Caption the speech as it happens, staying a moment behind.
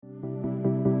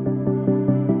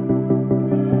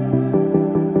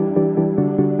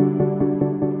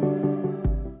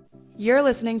You're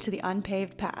listening to The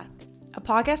Unpaved Path, a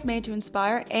podcast made to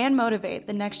inspire and motivate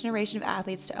the next generation of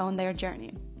athletes to own their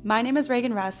journey. My name is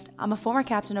Reagan Rust. I'm a former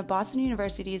captain of Boston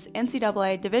University's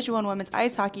NCAA Division I women's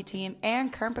ice hockey team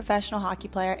and current professional hockey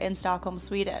player in Stockholm,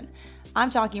 Sweden. I'm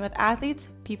talking with athletes,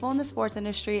 people in the sports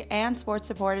industry, and sports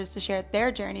supporters to share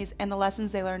their journeys and the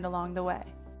lessons they learned along the way.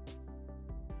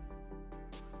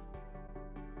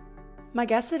 My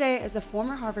guest today is a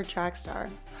former Harvard track star,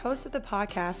 host of the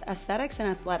podcast Aesthetics and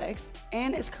Athletics,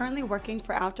 and is currently working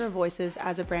for Outdoor Voices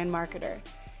as a brand marketer.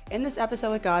 In this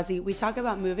episode with Ngozi, we talk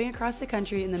about moving across the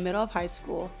country in the middle of high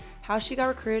school, how she got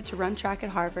recruited to run track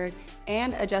at Harvard,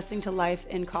 and adjusting to life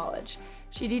in college.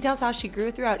 She details how she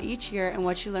grew throughout each year and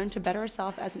what she learned to better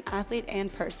herself as an athlete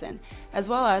and person, as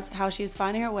well as how she is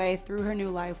finding her way through her new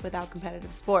life without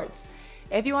competitive sports.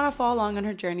 If you want to follow along on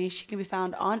her journey, she can be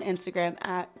found on Instagram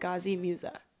at Ngozi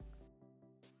Musa.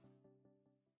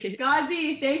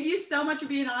 Ngozi, thank you so much for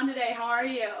being on today. How are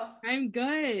you? I'm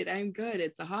good.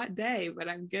 It's a hot day, but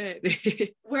I'm good.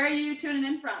 Where are you tuning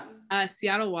in from?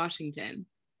 Seattle, Washington.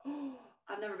 Oh,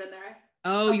 I've never been there.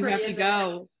 Oh, you have to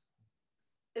go.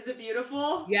 Is it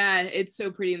beautiful? Yeah, it's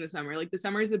so pretty in the summer. Like the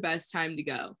summer is the best time to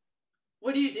go.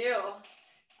 What do you do?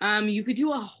 You could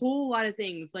do a whole lot of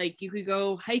things. Like you could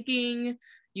go hiking,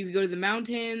 you could go to the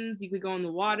mountains, you could go in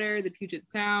the water, the Puget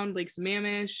Sound, Lake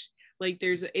Sammamish. Like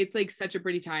it's like such a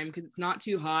pretty time because it's not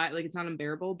too hot. Like it's not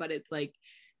unbearable, but it's like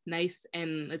nice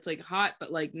and it's like hot,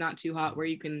 but like not too hot where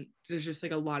there's just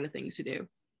like a lot of things to do.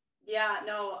 Yeah,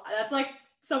 no, that's like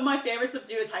some of my favorite stuff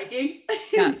to do is hiking.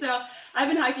 Yeah. And so I've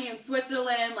been hiking in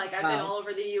Switzerland. Like I've been all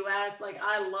over the US. Like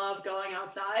I love going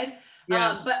outside.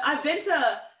 Yeah. But I've been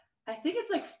to, I think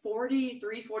it's like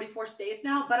 43, 44 states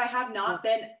now, but I have not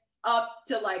been up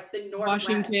to like the Northwest.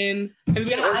 Washington.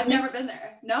 I've never been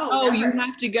there. No. Oh, never. you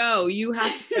have to go.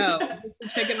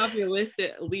 Check it off your list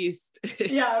at least.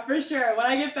 Yeah, for sure. When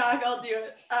I get back, I'll do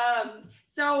it.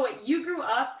 So you grew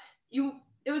up,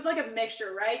 it was like a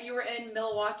mixture, right? You were in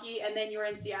Milwaukee and then you were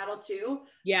in Seattle too.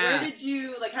 Yeah. How'd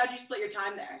you split your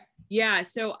time there? Yeah,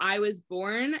 so I was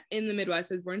born in the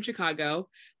Midwest. I was born in Chicago,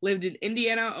 lived in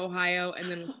Indiana, Ohio, and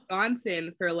then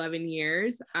Wisconsin for 11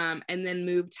 years, and then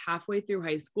moved halfway through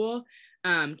high school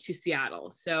to Seattle.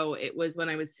 So it was when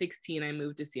I was 16, I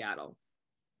moved to Seattle.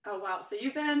 Oh, wow. So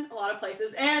you've been a lot of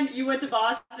places, and you went to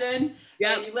Boston.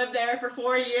 Yeah, and you lived there for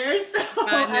 4 years, so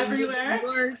everywhere.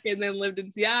 New York, and then lived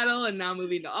in Seattle, and now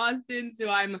moving to Austin. So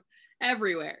I'm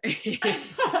everywhere.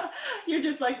 You're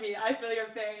just like me. I feel your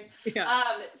pain. Yeah.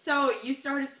 So you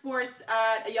started sports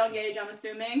at a young age, I'm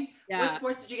assuming. Yeah. What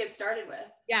sports did you get started with?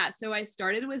 Yeah, so I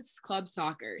started with club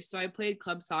soccer. So I played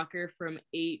club soccer for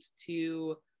 8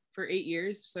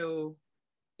 years. So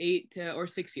 8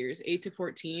 to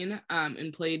 14,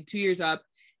 and played 2 years up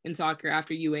in soccer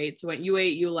after U8. So went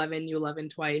U8, U11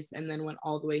 twice, and then went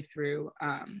all the way through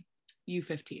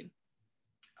U15.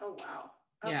 Oh, wow.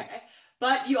 Okay. Yeah.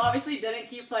 But you obviously didn't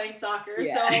keep playing soccer.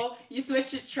 Yeah. So you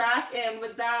switched to track, and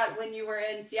was that when you were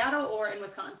in Seattle or in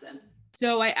Wisconsin?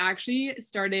 So I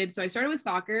started with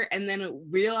soccer and then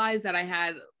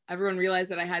everyone realized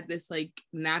that I had this like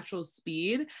natural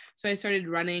speed. So I started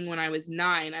running when I was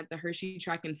 9 at the Hershey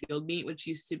track and field meet, which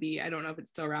used to be, I don't know if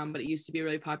it's still around, but it used to be a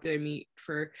really popular meet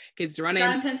for kids to run in. Is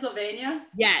that in Pennsylvania?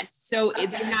 Yes. So okay.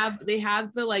 they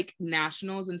have the like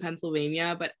nationals in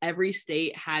Pennsylvania, but every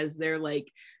state has their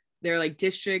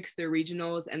districts, their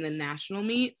regionals, and then national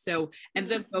meet. So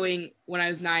ended up going when I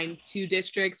was 9, 2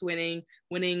 districts, winning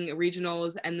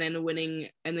regionals, and then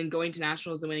going to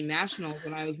nationals and winning nationals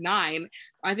when I was 9.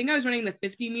 I think I was running the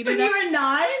 50 meter. When you were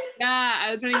 9? Yeah,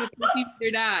 I was running the 50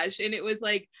 meter dash, and it was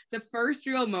like the first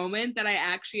real moment that I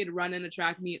actually had run in a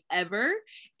track meet ever.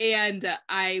 And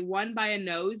I won by a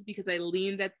nose because I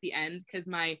leaned at the end because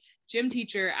my gym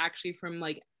teacher actually from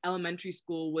like elementary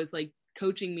school was like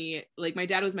coaching me. Like my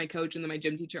dad was my coach and then my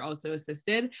gym teacher also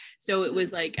assisted, so it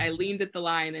was like I leaned at the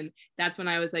line, and that's when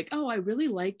I was like, oh, I really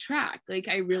like track, like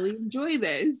I really enjoy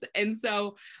this. And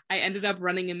so I ended up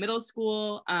running in middle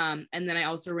school, and then I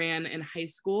also ran in high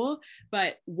school.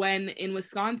 But when in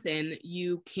Wisconsin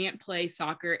you can't play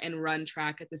soccer and run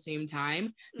track at the same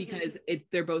time because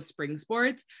they're both spring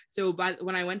sports. So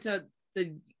when I went to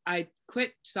I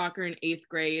quit soccer in 8th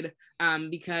grade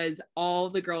because all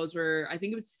the girls were, I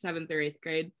think it was 7th or 8th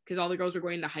grade, because all the girls were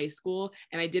going to high school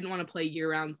and I didn't want to play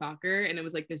year-round soccer. And it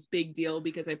was like this big deal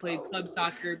because I played club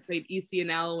soccer, played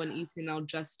ECNL when ECNL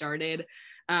just started.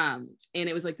 And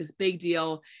it was like this big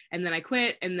deal. And then I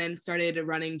quit and then started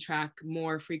running track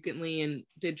more frequently and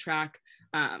did track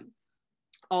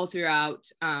all throughout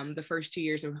the first 2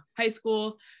 years of high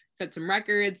school. Set some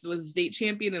records, was a state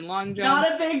champion in long jump.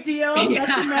 Not a big deal. Set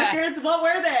some records. What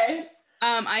were they?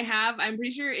 I'm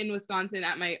pretty sure in Wisconsin,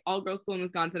 at my all-girls school in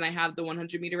Wisconsin, I have the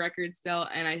 100-meter record still,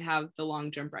 and I have the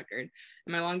long jump record.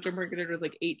 And my long jump record was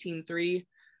like 18.3.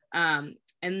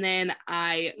 And then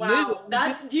I wow,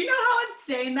 moved. Do you know how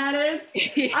insane that is?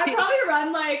 I probably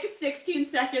run like 16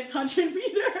 seconds 100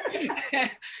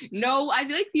 meter. No, I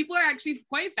feel like people are actually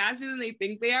quite faster than they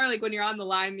think they are. Like when you're on the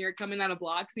line, you're coming out of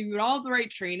blocks. If you put all the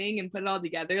right training and put it all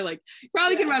together, like you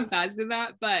probably can run faster than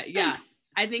that. But yeah,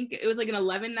 I think it was like an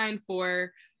 11.94,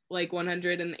 like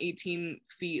 118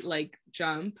 feet like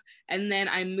jump. And then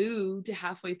I moved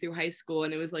halfway through high school,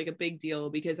 and it was like a big deal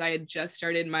because I had just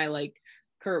started my like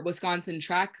Wisconsin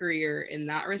track career in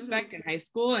that respect in high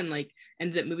school, and like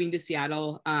ended up moving to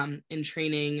Seattle and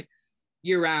training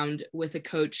year round with a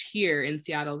coach here in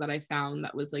Seattle that I found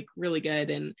that was like really good,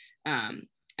 and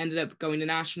ended up going to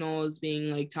nationals,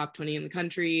 being like top 20 in the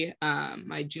country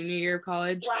my junior year of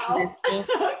college. Wow.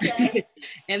 Okay.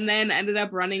 And then ended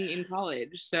up running in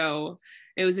college. So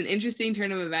it was an interesting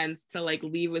turn of events to like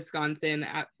leave Wisconsin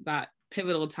at that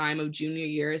pivotal time of junior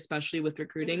year, especially with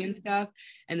recruiting and stuff,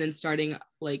 and then starting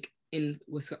like in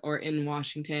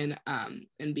Washington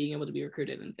and being able to be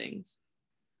recruited and things.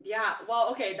 Yeah, well,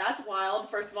 okay, that's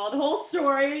wild. First of all, the whole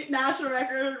story, national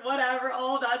record, whatever,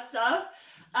 all of that stuff.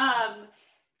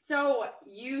 So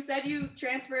you said you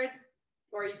transferred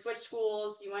or you switched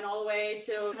schools, you went all the way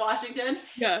to Washington.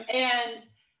 Yeah. And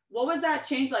what was that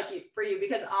change like for you?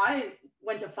 Because I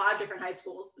went to 5 different high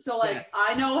schools. So like,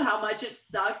 I know how much it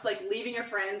sucks, like leaving your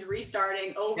friends,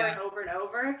 restarting over and over and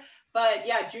over. But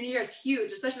yeah, junior year is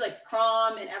huge, especially like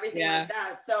prom and everything like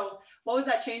that. So what was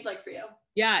that change like for you?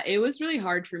 Yeah, it was really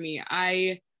hard for me.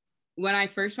 When I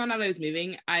first found out I was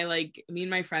moving, me and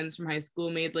my friends from high school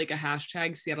made like a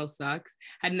hashtag Seattle sucks.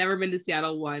 Had never been to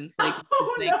Seattle once. Like,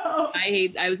 no.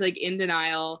 I was like in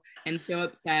denial and so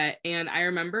upset. And I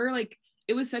remember like,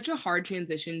 it was such a hard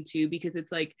transition too, because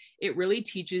it's like, it really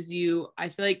teaches you, I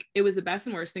feel like it was the best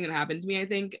and worst thing that happened to me. I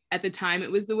think at the time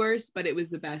it was the worst, but it was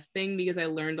the best thing because I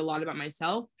learned a lot about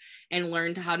myself and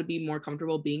learned how to be more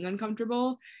comfortable being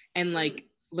uncomfortable, and like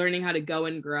learning how to go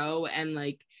and grow, and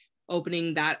like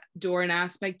opening that door and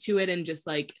aspect to it, and just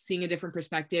like seeing a different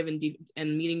perspective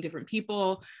and meeting different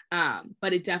people.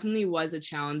 But it definitely was a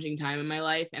challenging time in my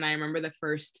life. And I remember the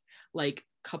first like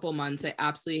couple months, I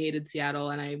absolutely hated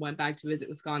Seattle, and I went back to visit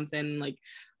Wisconsin. Like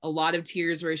a lot of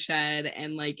tears were shed,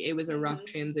 and like it was a rough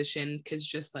transition, because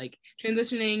just like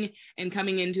transitioning and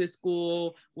coming into a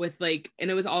school with like,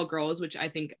 and it was all girls, which I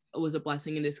think was a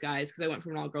blessing in disguise, because I went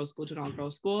from an all girls school to an all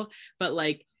girls school, but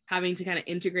like having to kind of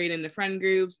integrate into friend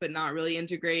groups, but not really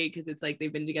integrate, because it's like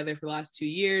they've been together for the last 2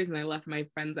 years and I left my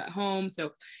friends at home.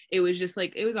 So it was just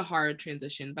like, it was a hard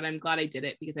transition, but I'm glad I did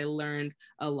it, because I learned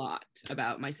a lot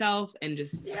about myself and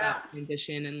just about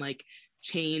transition and like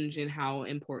change, and how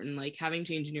important like having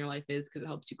change in your life is, because it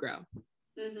helps you grow.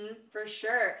 For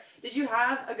sure. Did you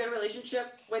have a good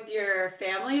relationship with your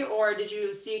family, or did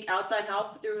you seek outside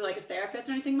help through like a therapist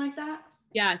or anything like that?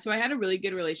 Yeah, so I had a really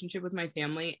good relationship with my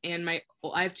family, and I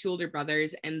have 2 older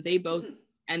brothers, and they both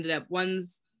ended up, one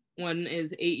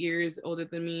is 8 years older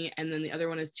than me, and then the other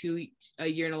one is a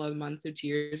year and 11 months, so 2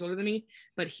 years older than me.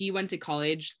 But he went to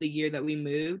college the year that we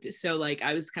moved, so like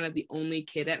I was kind of the only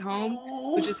kid at home,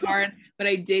 which is hard. But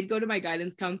I did go to my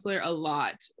guidance counselor a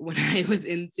lot when I was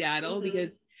in Seattle,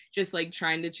 because just like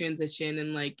trying to transition,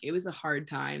 and like it was a hard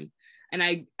time. And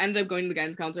I ended up going to the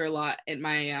guidance counselor a lot at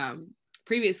my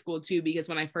previous school too, because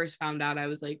when I first found out, I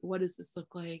was like, what does this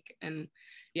look like? And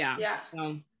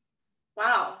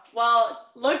wow,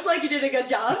 well, looks like you did a good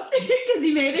job, because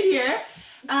you made it here.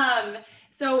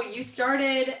 So you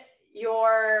started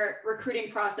your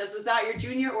recruiting process, was that your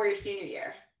junior or your senior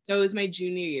year? So it was my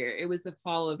junior year. It was the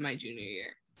fall of my junior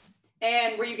year.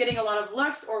 And were you getting a lot of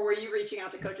looks, or were you reaching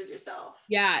out to coaches yourself?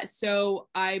 Yeah, so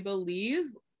I believe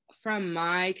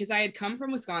because I had come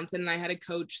from Wisconsin, and I had a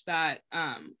coach that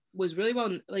was really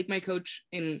well, like my coach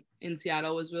in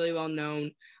Seattle was really well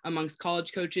known amongst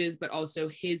college coaches, but also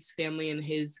his family and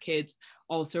his kids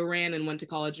also ran and went to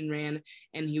college and ran,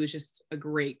 and he was just a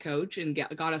great coach and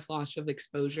got us lots of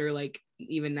exposure, like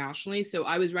even nationally. So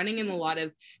I was running in a lot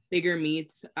of bigger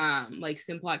meets, like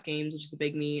Simplot Games, which is a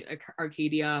big meet,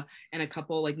 Arcadia, and a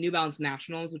couple like New Balance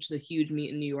Nationals, which is a huge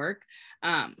meet in New York.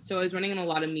 So I was running in a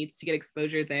lot of meets to get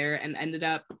exposure there, and ended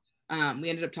up we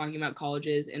ended up talking about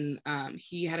colleges, and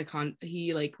he had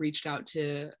he like reached out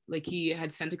to, like, he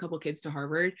had sent a couple kids to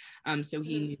Harvard, so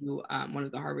he knew one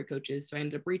of the Harvard coaches. So I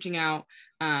ended up reaching out,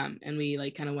 and we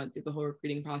like kind of went through the whole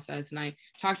recruiting process, and I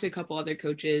talked to a couple other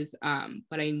coaches,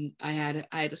 but I had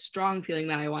a strong feeling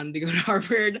that I wanted to go to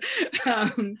Harvard,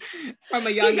 from a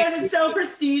young because it's so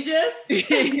prestigious.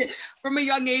 From a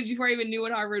young age, before I even knew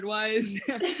what Harvard was.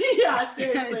 Yeah,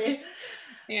 seriously.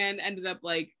 And ended up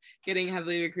like getting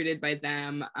heavily recruited by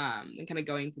them, and kind of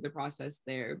going through the process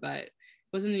there, but it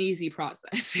wasn't an easy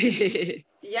process.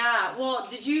 Yeah, well,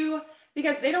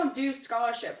 because they don't do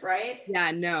scholarship, right?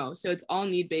 Yeah, no, so it's all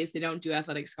need based. They don't do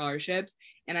athletic scholarships,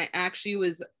 and I actually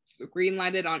was green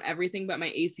lighted on everything but my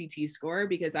ACT score,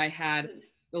 because I had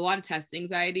a lot of test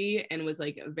anxiety and was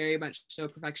like very much so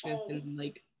perfectionist, and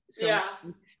like so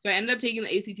I ended up taking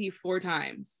the ACT 4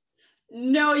 times.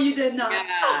 No, you did not.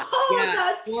 Yeah,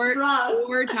 That's rough.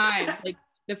 4 times. Like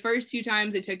the first 2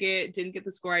 times I took it, didn't get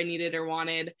the score I needed or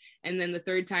wanted, and then the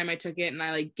third time I took it and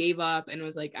I like gave up and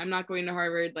was like, I'm not going to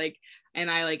Harvard. Like, and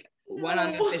I like went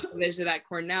on an official visit at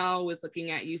Cornell, was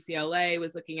looking at UCLA,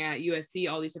 was looking at USC,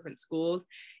 all these different schools,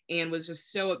 and was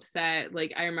just so upset.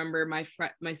 Like I remember my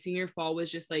senior fall was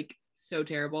just like so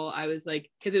terrible. I was like,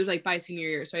 because it was like by senior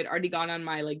year, so I'd already gone on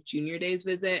my like junior days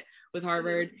visit with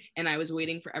Harvard, and I was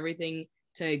waiting for everything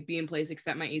to be in place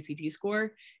except my ACT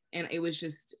score, and it was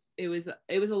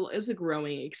a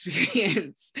growing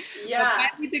experience. Yeah, I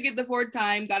finally took it the 4th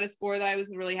time, got a score that I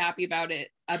was really happy about,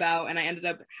 and I ended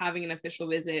up having an official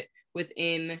visit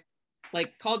within,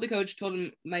 like, called the coach, told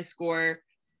him my score,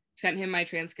 sent him my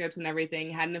transcripts and everything,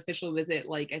 had an official visit,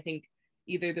 like I think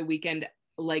either the weekend,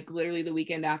 like literally the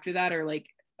weekend after that, or like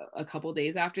a couple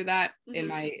days after that,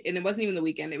 and it wasn't even the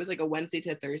weekend, it was like a Wednesday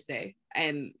to Thursday,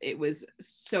 and it was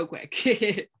so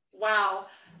quick. Wow.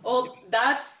 Well,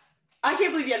 I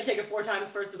can't believe you had to take it 4 times,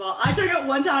 first of all. I took it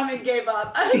 1 time and gave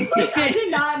up. I was like, I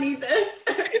did not need this.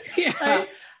 Yeah.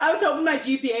 I was hoping my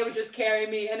GPA would just carry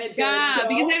me, and it did. Yeah, so.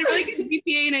 Because I had a really good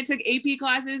GPA and I took AP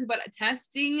classes, but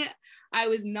testing, I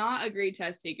was not a great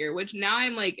test taker, which now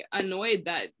I'm like annoyed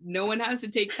that no one has to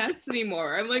take tests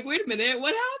anymore. I'm like, wait a minute,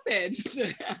 what happened?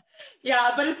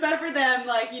 Yeah, but it's better for them.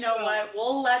 Like, you know what?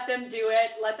 We'll let them do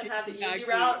it. Let them have the easy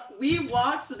route. We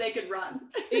walked so they could run.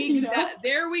 You know?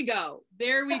 There we go.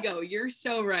 You're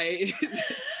so right.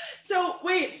 So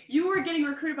wait, you were getting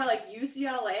recruited by like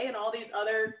UCLA and all these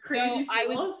other crazy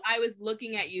schools? I was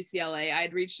looking at UCLA. I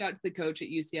had reached out to the coach at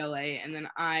UCLA, and then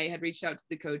I had reached out to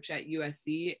the coach at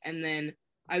USC, and then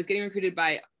I was getting recruited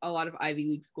by a lot of Ivy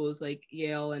League schools like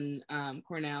Yale and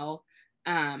Cornell.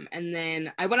 And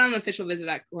then I went on an official visit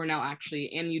at Cornell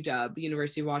actually, and UW,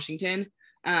 University of Washington.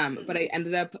 But I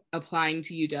ended up applying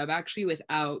to UW actually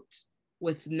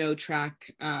with no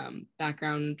track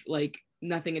background, like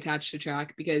nothing attached to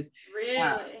track, because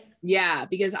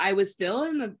because I was still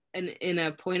in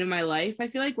a point of my life, I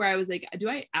feel like, where I was like, do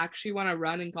I actually want to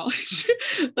run in college?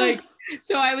 Like,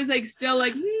 so I was like still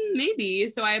like maybe.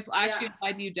 So I actually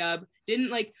applied to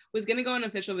UW, was gonna go on an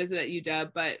official visit at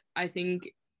UW, but I think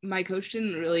my coach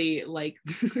didn't really like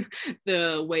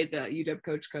the way the UW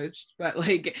coach coached, but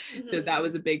like, so that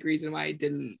was a big reason why I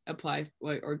didn't apply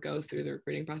or go through the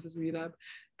recruiting process with UW.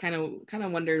 Kind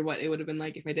of wondered what it would have been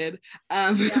like if I did.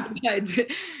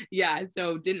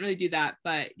 So didn't really do that,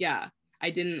 but yeah,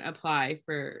 I didn't apply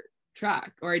for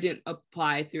track, or I didn't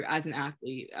apply through as an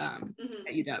athlete at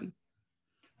UW.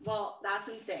 Well, that's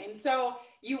insane. So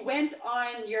you went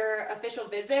on your official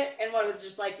visit, and what, was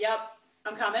just like, yep,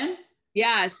 I'm coming?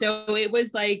 Yeah, so it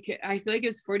was like, I feel like it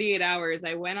was 48 hours.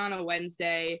 I went on a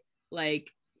Wednesday,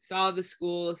 like saw the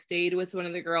school, stayed with one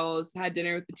of the girls, had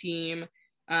dinner with the team,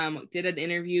 did an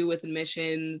interview with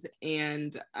admissions,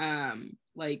 and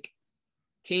like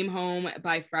came home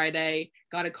by Friday,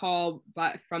 got a call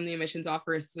from the admissions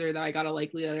officer that I got a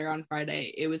likely letter on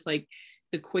Friday. It was like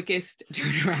the quickest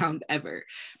turnaround ever,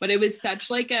 but it was such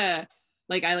like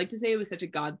I like to say it was such a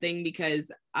God thing,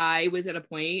 because I was at a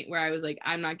point where I was like,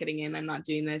 I'm not getting in, I'm not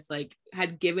doing this, like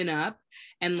had given up.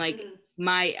 And like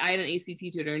I had an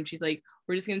ACT tutor, and she's like,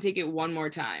 we're just going to take it one more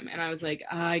time. And I was like,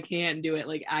 I can't do it,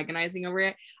 like agonizing over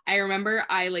it. I remember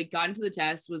I like got into the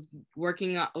test, was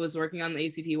working on the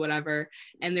ACT, whatever.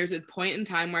 And there's a point in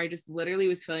time where I just literally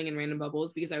was filling in random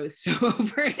bubbles because I was so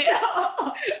over it.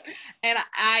 And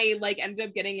I like ended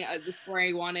up getting the score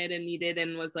I wanted and needed,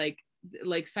 and was like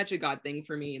such a God thing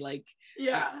for me, like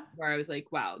where I was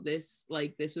like, wow, this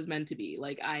was meant to be,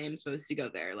 like I am supposed to go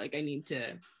there, like I need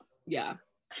to.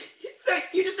 So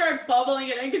you just started bubbling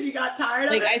it in because you got tired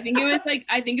of it? I think it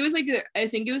was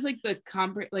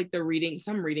like the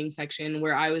reading section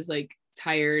where I was like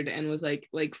tired and was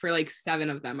like for like 7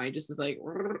 of them I just was like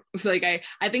it's like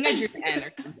I think I drew an N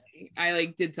or something. I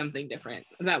like did something different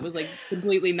that was like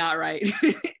completely not right.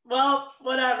 Well,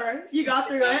 whatever, you got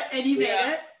through it and you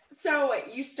made it. So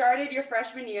you started your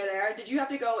freshman year there. Did you have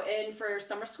to go in for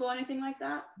summer school or anything like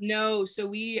that? No, so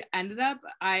we ended up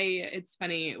it's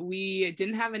funny, we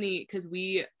didn't have any because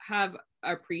we have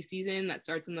our preseason that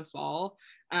starts in the fall.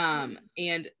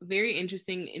 And very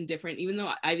interesting and different, even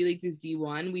though Ivy Leagues is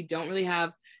D1, we don't really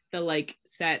have the like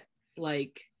set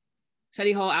like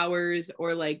study hall hours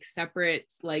or like separate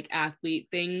like athlete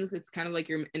things. It's kind of like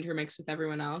you're intermixed with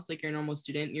everyone else, like your normal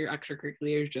student. Your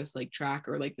extracurricular is just like track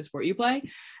or like the sport you play.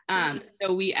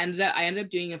 So I ended up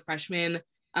doing a freshman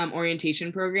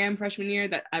orientation program freshman year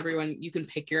that you can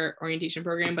pick your orientation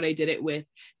program, but I did it with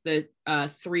the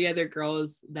 3 other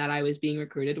girls that I was being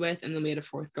recruited with, and then we had a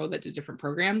 4th girl that did a different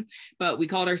program, but we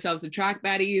called ourselves the track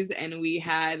baddies, and we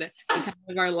had the time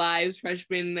of our lives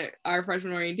our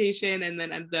freshman orientation, and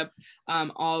then ended up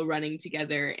all running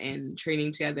together and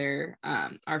training together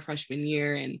our freshman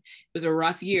year, and it was a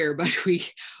rough year, but we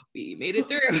made it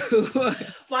through.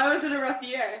 Why was it a rough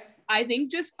year? I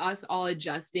think just us all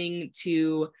adjusting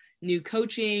to new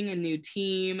coaching, a new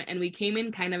team, and we came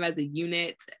in kind of as a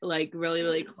unit, like really,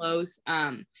 really close.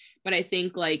 But I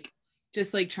think like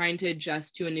just like trying to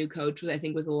adjust to a new coach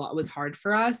was hard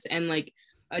for us, and like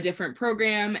a different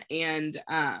program. And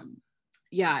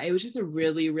it was just a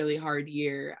really, really hard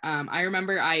year. I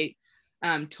remember I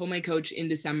told my coach in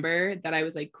December that I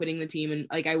was like quitting the team, and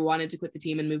like I wanted to quit the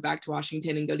team and move back to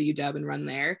Washington and go to UW and run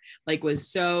there. Like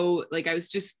was so like I was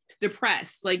just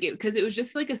depressed, like because it was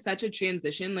just like such a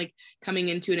transition, like coming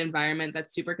into an environment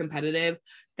that's super competitive,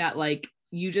 that like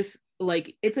you just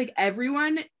like it's like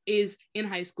everyone is in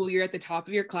high school, you're at the top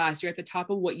of your class, you're at the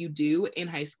top of what you do in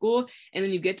high school, and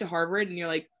then you get to Harvard and you're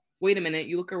like, wait a minute,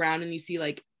 you look around and you see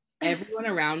like everyone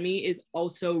around me is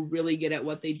also really good at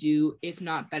what they do, if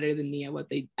not better than me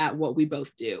at what we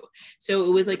both do. So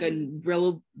it was like a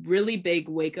really big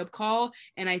wake-up call,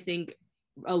 and I think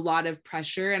a lot of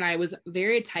pressure. And I was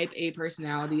very type A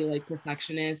personality, like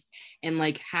perfectionist, and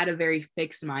like had a very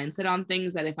fixed mindset on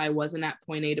things, that if I wasn't at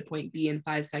point A to point B in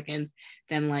 5 seconds,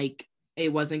 then like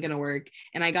it wasn't going to work.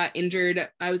 And I got injured.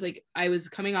 I was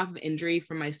coming off of injury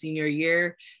from my senior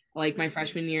year, like my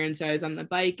freshman year. And so I was on the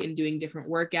bike and doing different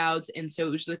workouts. And so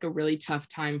it was like a really tough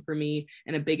time for me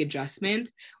and a big adjustment,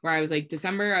 where I was like,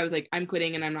 December, I was like, I'm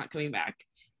quitting and I'm not coming back.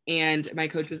 And my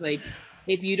coach was like,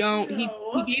 if you don't, he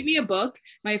gave me a book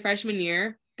my freshman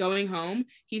year going home.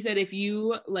 He said, if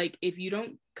you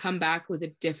don't come back with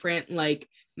a different like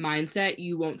mindset,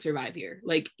 you won't survive here.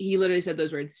 Like he literally said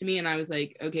those words to me, and I was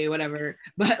like, okay, whatever.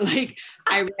 But like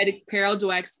I read Carol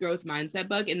Dweck's growth mindset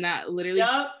book, and that literally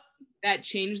that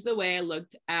changed the way I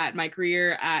looked at my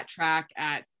career, at track,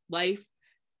 at life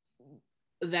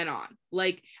then on.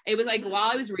 Like it was like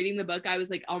while I was reading the book, I was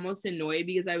like almost annoyed,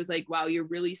 because I was like, wow, you're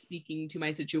really speaking to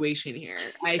my situation here.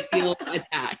 I feel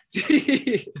attacked.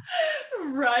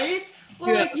 Right?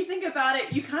 Well, like you think about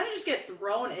it, you kind of just get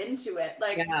thrown into it.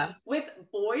 Like with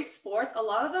boys sports, a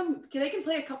lot of them, they can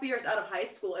play a couple years out of high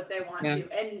school if they want to,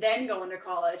 and then go into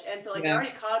college. And so like they're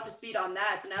already caught up to speed on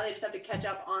that. So now they just have to catch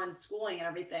up on schooling and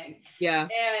everything. Yeah.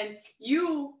 And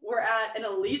you were at an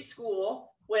elite school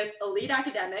with elite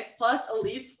academics plus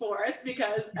elite sports,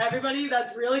 because everybody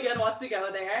that's really good wants to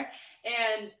go there.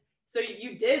 And so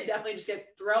you did definitely just get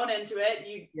thrown into it.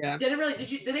 You didn't really,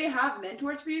 did they have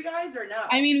mentors for you guys or no?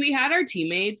 I mean, we had our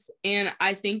teammates, and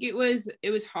I think it was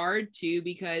hard too,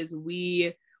 because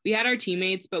we had our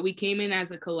teammates, but we came in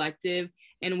as a collective,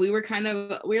 and we were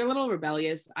a little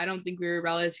rebellious. I don't think we were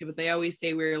rebellious, but they always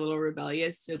say we were a little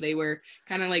rebellious. So they were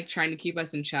kind of like trying to keep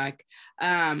us in check.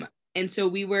 And so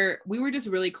we were just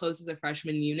really close as a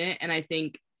freshman unit. And I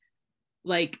think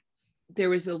like there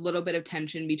was a little bit of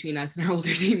tension between us and our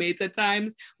older teammates at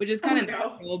times, which is kind of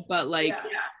natural, but like,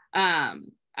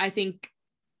 I think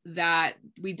that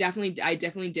I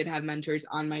definitely did have mentors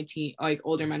on my team, like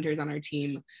older mentors on our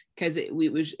team, because it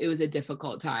was a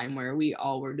difficult time where we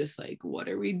all were just like, what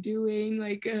are we doing?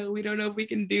 Like, we don't know if we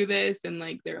can do this. And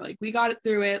like, they're like, we got it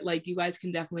through it. Like, you guys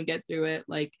can definitely get through it.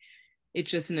 Like, it's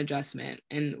just an adjustment,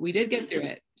 and we did get through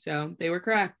it. So they were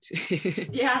correct.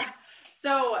 Yeah.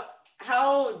 So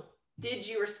how did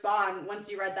you respond once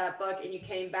you read that book and you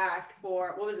came back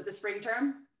for, what was it, the spring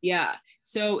term? Yeah.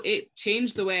 So it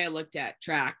changed the way I looked at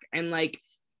track, and like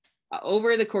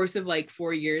over the course of like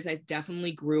 4 years, I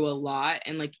definitely grew a lot,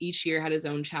 and like each year had his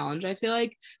own challenge, I feel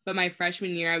like. But my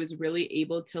freshman year, I was really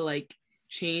able to like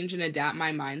change and adapt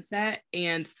my mindset.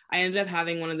 And I ended up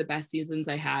having one of the best seasons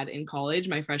I had in college,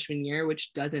 my freshman year,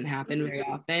 which doesn't happen very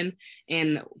often,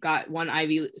 and got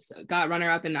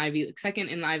runner up in second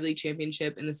in the Ivy League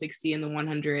championship in the 60 and the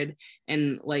 100,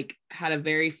 and like had a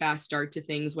very fast start to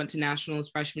things, went to nationals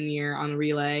freshman year on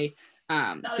relay.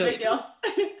 Not a big deal.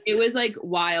 It was like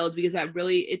wild because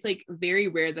it's like very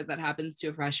rare that happens to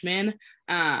a freshman.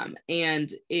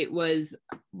 And it was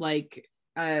like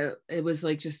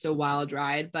just a wild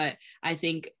ride. But I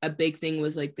think a big thing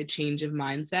was like the change of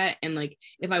mindset. And like,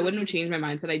 if I wouldn't have changed my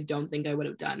mindset, I don't think I would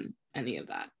have done any of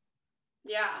that.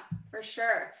 Yeah, for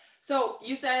sure. So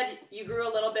you said you grew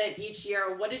a little bit each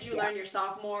year. What did you learn your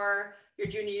sophomore, your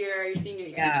junior year, your senior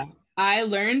year? Yeah, I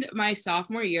learned my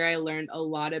sophomore year, I learned a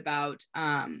lot about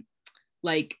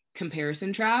like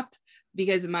comparison trap,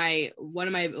 because one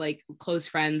of my like close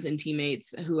friends and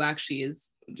teammates, who actually is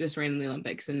just ran in the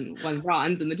Olympics and won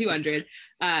bronze in the 200.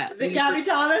 Is it Gabby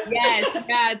Thomas? Yes,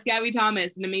 yeah, it's Gabby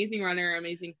Thomas, an amazing runner,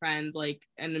 amazing friend, like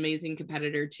an amazing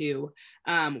competitor too.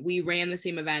 We ran the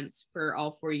same events for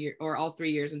all 3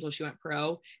 years until she went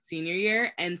pro senior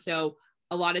year. And so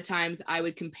a lot of times I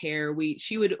would compare,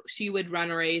 she would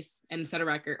run a race and set a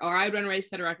record, or I would run a race,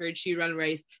 set a record, she'd run a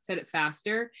race, set it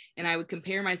faster. And I would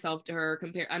compare myself to her,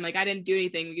 I'm like, I didn't do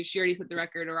anything because she already set the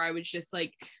record. Or I was just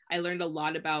like, I learned a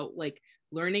lot about like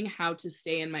learning how to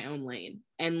stay in my own lane,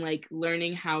 and like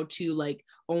learning how to like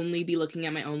only be looking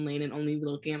at my own lane and only be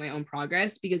looking at my own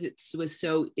progress, because it's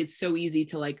so easy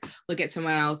to like look at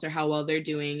someone else or how well they're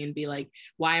doing and be like,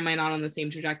 why am I not on the same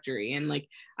trajectory? And like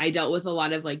I dealt with a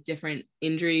lot of like different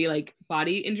injury, like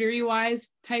body injury wise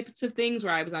types of things,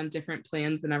 where I was on different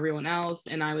plans than everyone else,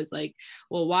 and I was like,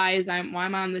 well, why am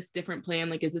I on this different plan?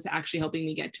 Like, is this actually helping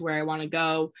me get to where I want to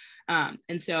go?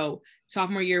 And so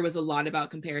sophomore year was a lot about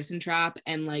comparison trap,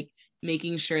 and like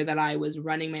making sure that I was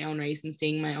running my own race and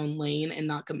staying in my own lane, and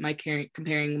not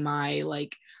comparing my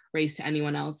like race to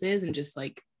anyone else's, and just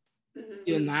like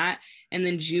doing that. And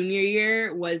then junior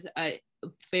year was a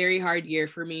very hard year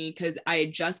for me, because I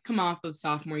had just come off of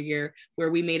sophomore year where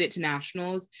we made it to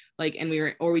nationals, like, and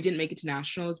we didn't make it to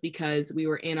nationals because we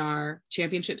were in our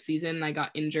championship season and I got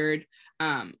injured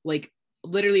like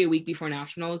literally a week before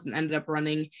nationals, and ended up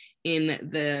running in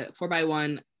the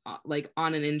 4x1 like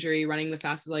on an injury, running the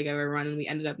fastest like I've ever run, and we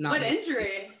ended up not. What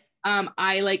injury?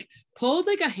 I like pulled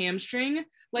like a hamstring.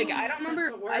 Like I don't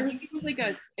remember. I think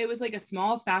it was like a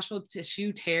small fascial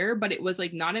tissue tear, but it was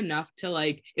like not enough to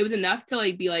like. It was enough to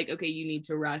like be like, okay, you need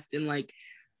to rest, and like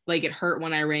it hurt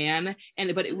when I ran,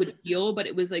 but it would heal. But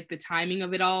it was like the timing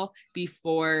of it all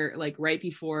right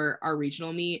before our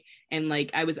regional meet, and like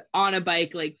I was on a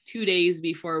bike like 2 days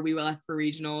before we left for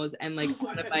regionals, and like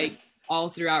on a bike all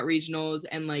throughout regionals.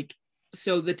 And like,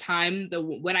 so the time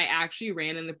when I actually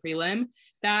ran in the prelim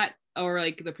that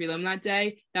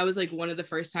day, that was like one of the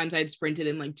first times I'd sprinted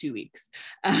in like 2 weeks,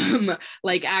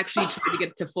 like actually trying to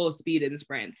get to full speed in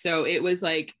sprints. So it was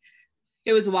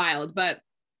wild, but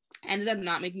ended up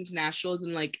not making to nationals.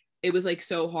 And like it was like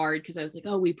so hard, because I was like,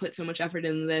 oh, we put so much effort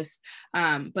into this,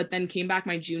 but then came back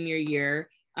my junior year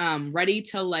ready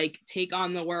to like take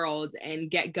on the world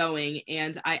and get going.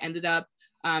 And I ended up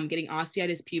getting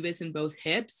osteitis pubis in both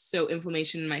hips, so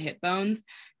inflammation in my hip bones.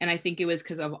 And I think it was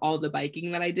because of all the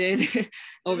biking that I did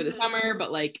over the summer,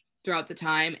 but like throughout the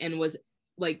time, and was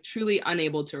like truly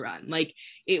unable to run. Like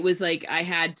it was like I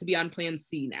had to be on plan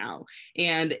C now,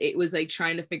 and it was like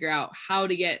trying to figure out how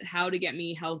to get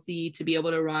me healthy to be able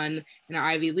to run in our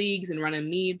Ivy Leagues and run in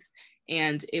meets.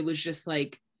 And it was just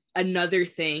like another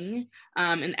thing,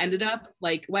 and ended up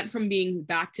like went from being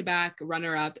back-to-back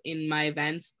runner-up in my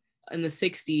events in the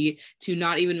 60 to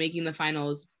not even making the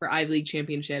finals for Ivy League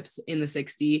championships in the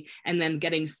 60, and then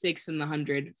getting 6th in the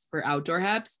 100 for outdoor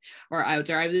HEPs or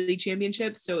outdoor Ivy League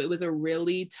championships. So it was a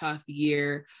really tough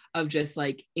year of just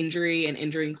like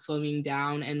injury slowing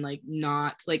down, and like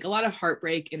not like a lot of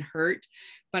heartbreak and hurt.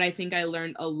 But I think I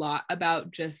learned a lot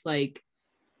about just like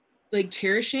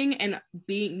cherishing and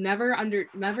being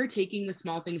never taking the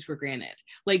small things for granted,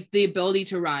 like the ability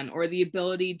to run, or the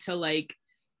ability to like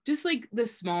just like the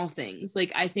small things.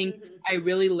 Like I think I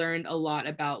really learned a lot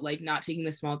about like not taking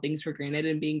the small things for granted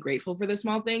and being grateful for the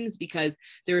small things, because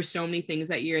there were so many things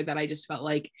that year that I just felt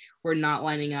like were not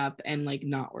lining up and like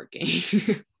not working.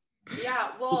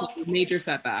 Yeah, well, major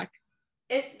setback.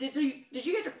 Did you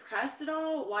get depressed at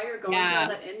all while you're going through all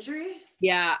that injury?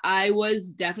 Yeah, I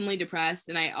was definitely depressed,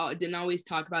 and I didn't always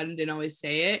talk about it and didn't always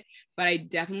say it, but I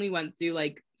definitely went through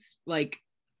like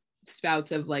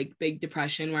spouts of like big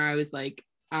depression where I was like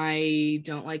I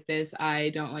don't like this. I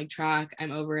don't like track.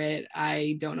 I'm over it.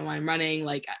 I don't know why I'm running.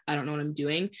 Like, I don't know what I'm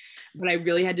doing. But I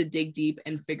really had to dig deep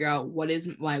and figure out what is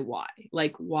my why.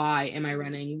 Like, why am I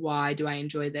running? Why do I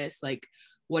enjoy this? Like,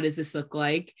 what does this look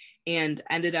like? And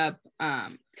ended up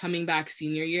coming back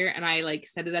senior year. And I like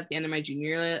said it at the end of my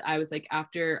junior year. I was like,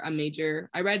 after a major,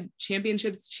 I read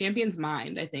Champion's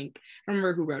Mind, I think. I don't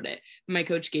remember who wrote it. But my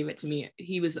coach gave it to me.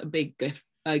 He was a big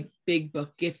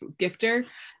book gifter.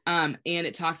 And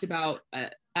it talked about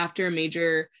after a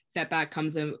major setback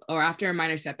after a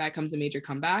minor setback comes a major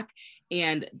comeback.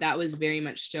 And that was very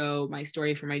much so my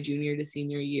story for my junior to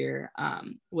senior year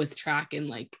with track and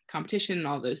like competition and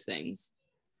all those things.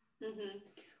 Mm-hmm.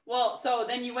 Well, so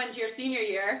then you went to your senior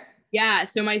year. Yeah.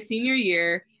 So my senior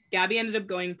year, Gabby ended up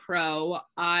going pro.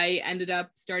 I ended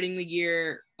up starting the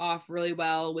year off really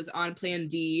well, was on plan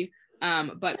D.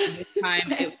 But this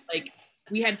time it was like,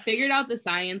 we had figured out the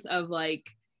science of like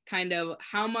kind of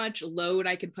how much load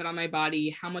I could put on my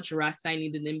body, how much rest I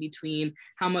needed in between,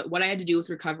 what I had to do with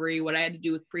recovery, what I had to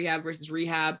do with prehab versus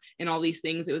rehab, and all these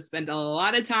things. It was spent a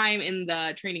lot of time in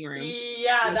the training room.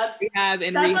 Yeah, that's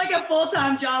like a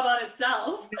full-time job on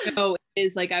itself. So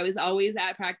it's like I was always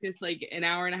at practice like an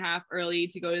hour and a half early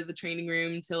to go to the training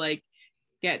room to like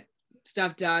get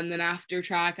stuff done. Then after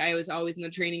track, I was always in the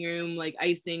training room, like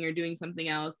icing or doing something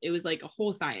else. It was like a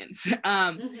whole science.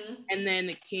 And then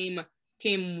it came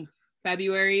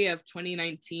February of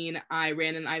 2019, I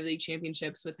ran an Ivy League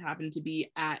championships, which happened to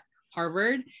be at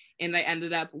Harvard. And I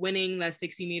ended up winning the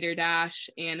 60-meter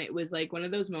dash. And it was like one of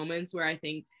those moments where I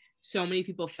think so many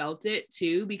people felt it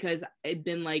too, because it'd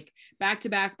been like back to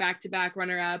back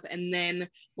runner up, and then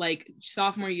like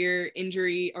sophomore year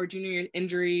injury or junior year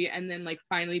injury, and then like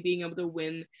finally being able to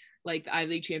win like the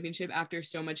Ivy League championship after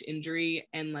so much injury,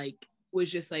 and like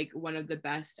was just like one of the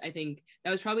best. I think that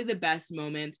was probably the best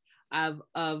moment of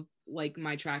like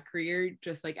my track career,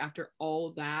 just like after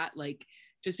all that, like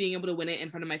just being able to win it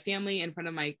in front of my family, in front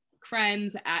of my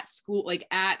friends at school, like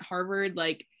at Harvard,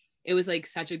 like it was like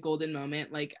such a golden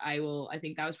moment. Like I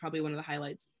think that was probably one of the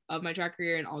highlights of my track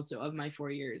career and also of my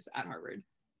 4 years at Harvard.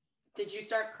 Did you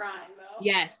start crying though?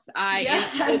 Yes.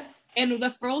 And the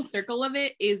full circle of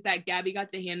it is that Gabby got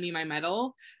to hand me my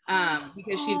medal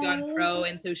because she'd gone pro.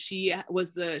 And so she'd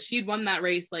won that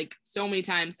race like so many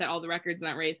times, set all the records in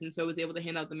that race. And so was able to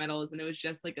hand out the medals. And it was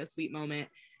just like a sweet moment,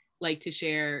 like to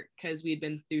share, because we'd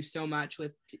been through so much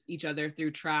with each other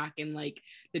through track and like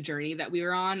the journey that we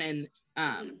were on. And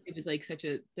it was like such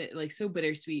a bit like so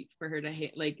bittersweet for her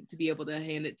to like to be able to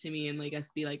hand it to me and like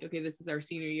us be like, okay, this is our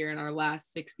senior year and our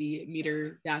last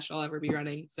 60-meter dash I'll ever be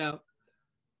running. So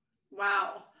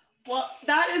wow, well,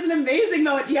 that is an amazing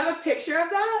moment. Do you have a picture of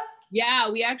that?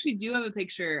 Yeah, we actually do have a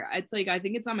picture. It's like, I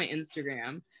think it's on my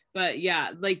Instagram, but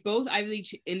yeah, like both Ivy League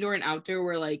indoor and outdoor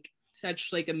were like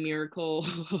such like a miracle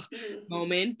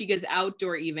moment, because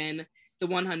outdoor, even the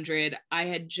 100, I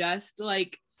had just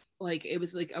like it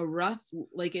was like a rough,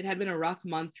 like it had been a rough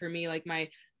month for me. Like my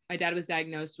dad was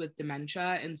diagnosed with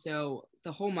dementia. And so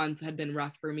the whole month had been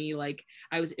rough for me. Like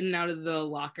I was in and out of the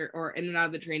locker or in and out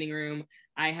of the training room.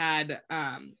 I had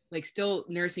like still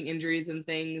nursing injuries and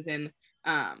things, and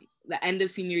the end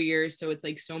of senior year. So it's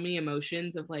like so many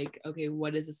emotions of like, okay,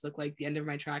 what does this look like, the end of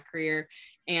my track career?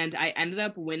 And I ended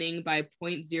up winning by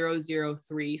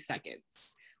 0.003 seconds.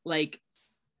 Like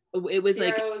it was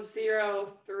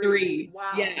 0.003.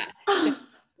 Wow. Yeah.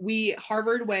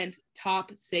 Harvard went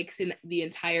top 6 in the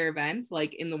entire event,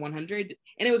 like in the 100,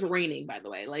 and it was raining, by the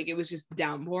way. Like it was just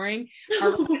downpouring.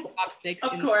 Harvard went top 6.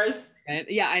 Of course.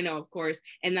 Yeah, I know, of course.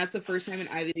 And that's the first time in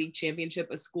Ivy League championship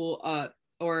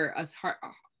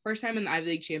first time in the Ivy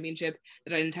League championship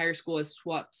that an entire school has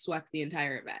swept the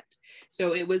entire event.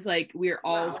 So it was like we were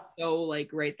all so like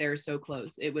right there, so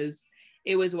close. It was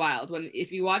wild.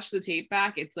 If you watch the tape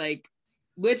back, it's like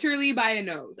literally by a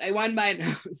nose. I won by a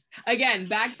nose. Again,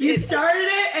 back to you started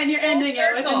it and you're ending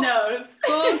it with a nose.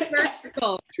 Full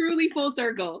circle. Truly full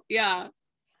circle. Yeah.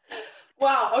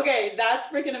 Wow. Okay, that's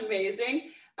freaking amazing.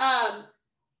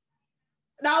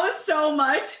 That was so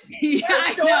much. Yeah,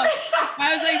 I know.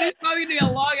 I was like, this is probably gonna be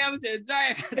a long episode.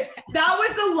 Sorry. That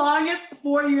was the longest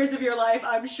 4 years of your life,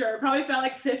 I'm sure. Probably felt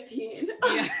like 15.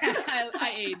 Yeah,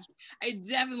 I aged. I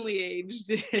definitely aged.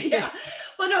 Yeah.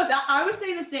 Well, no, I was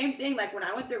saying the same thing. Like when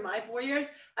I went through my 4 years,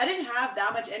 I didn't have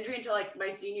that much injury until like my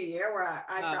senior year, where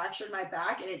I fractured my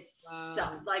back, and it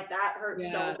sucked. Like that hurt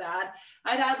so bad.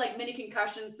 I'd had like many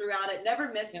concussions throughout it.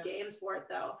 Never missed games for it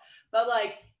though. But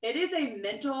like it is a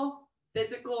mental,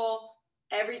 physical,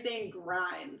 everything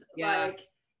grind. Like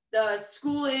the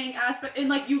schooling aspect, and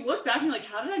like you look back and you're like,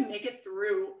 how did I make it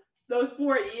through those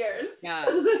 4 years? Yeah.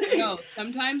 No,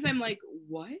 sometimes I'm like,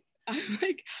 what? I'm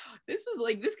like, this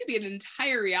could be an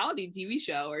entire reality TV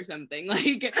show or something.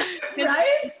 Like,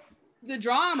 right? The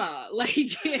drama,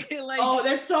 like, oh,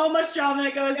 there's so much drama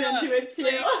that goes into it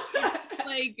too.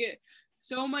 like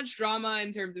so much drama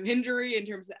in terms of injury, in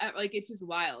terms of like, it's just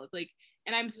wild. Like,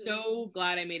 and I'm so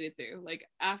glad I made it through. Like,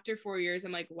 after 4 years,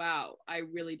 I'm like, wow, I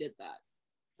really did that.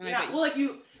 And yeah. Well, like,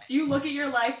 do you look at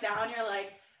your life now and you're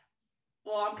like,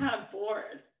 well, I'm kind of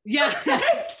bored. Yeah.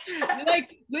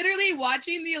 Like, literally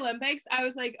watching the Olympics, I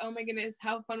was like, oh my goodness,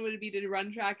 how fun would it be to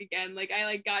run track again? Like,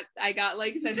 I got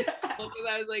like sentimental because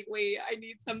I was like, wait, I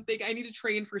need to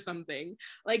train for something.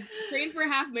 Like, trained for a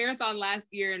half marathon last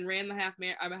year and ran the half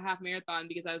marathon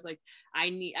because I was like,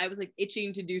 I was like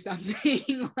itching to do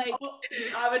something. Like,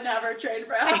 I would never train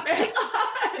for a half marathon.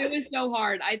 It was so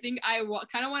hard. I think I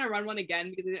kind of want to run one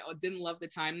again because I didn't love the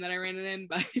time that I ran it in,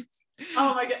 but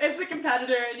oh my god, it's the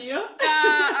competitor in you.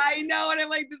 Yeah, I know, and I'm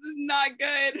like, this is not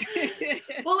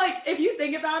good. Well, like, if you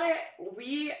think about it,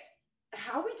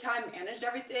 how we time managed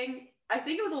everything, I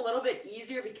think it was a little bit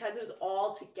easier because it was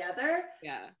all together.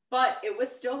 Yeah. But it was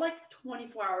still like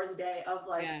 24 hours a day of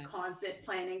like constant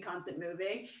planning, constant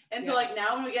moving. And so like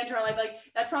now when we get into our life, like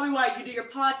that's probably why you do your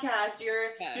podcast,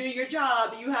 you're doing your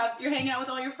job, you're hanging out with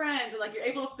all your friends, and like you're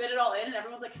able to fit it all in. And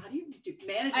everyone's like, how do you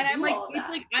manage? And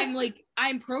I'm like,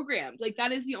 I'm programmed. Like,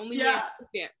 that is the only way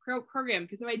I'm programmed.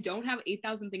 Because if I don't have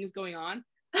 8,000 things going on,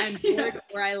 I'm bored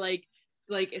or I like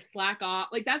slack off.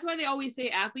 Like, that's why they always say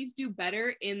athletes do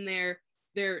better in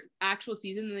their actual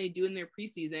season than they do in their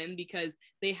preseason, because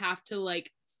they have to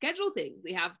like schedule things,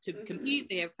 they have to compete,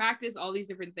 they have practice, all these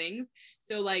different things.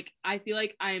 So like, I feel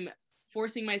like I'm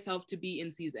forcing myself to be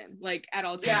in season, like, at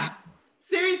all times. Yeah,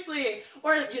 seriously.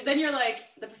 Or then you're like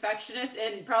the perfectionist,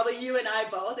 and probably you and I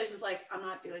both. It's just like, I'm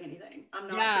not doing anything, I'm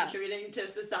not contributing to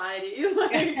society.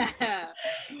 Like,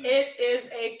 it is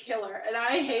a killer, and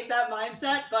I hate that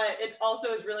mindset, but it also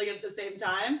is really good at the same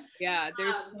time. Yeah,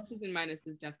 there's pluses and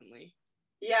minuses, definitely.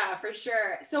 Yeah, for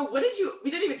sure. So we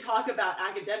didn't even talk about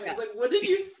academics. Like, what did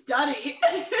you study?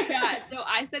 So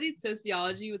I studied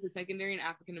sociology with a secondary in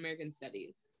African American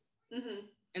studies.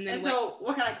 And then so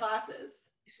what kind of classes?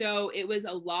 So it was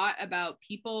a lot about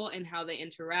people and how they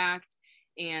interact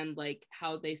and like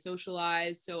how they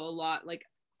socialize. So a lot, like,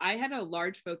 I had a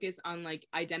large focus on like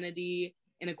identity,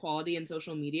 inequality, and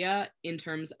social media in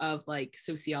terms of like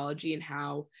sociology, and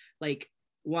how like,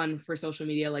 one, for social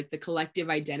media, like the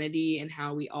collective identity and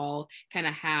how we all kind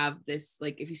of have this,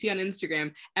 like, if you see on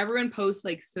Instagram, everyone posts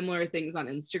like similar things on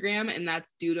Instagram, and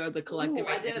that's due to the collective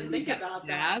identity. I didn't think about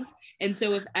that. And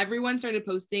so if everyone started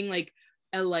posting like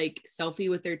a like selfie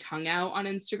with their tongue out on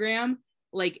Instagram,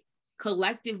 like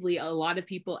collectively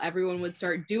everyone would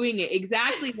start doing it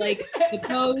exactly like the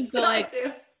pose to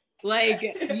like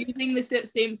using the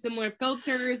same similar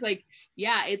filters. Like,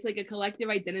 yeah, it's like a collective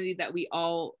identity that we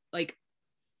all like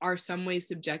are some ways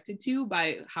subjected to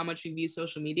by how much we view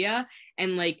social media.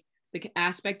 And like the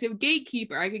aspect of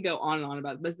gatekeeper, I could go on and on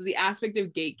about it, but the aspect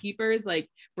of gatekeepers, like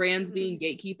brands being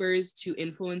gatekeepers to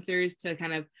influencers to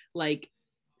kind of like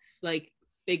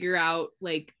figure out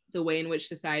like the way in which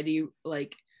society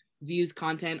like views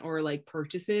content or like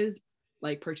purchases,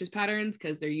 like purchase patterns,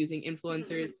 because they're using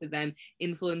influencers to then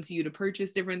influence you to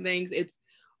purchase different things. It's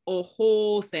a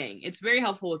whole thing. It's very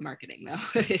helpful with marketing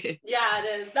though. Yeah,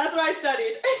 it is. That's what I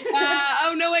studied.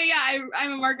 Oh no way. Yeah,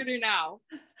 I'm a marketer now.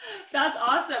 That's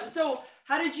awesome. So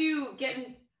how did you get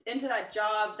into that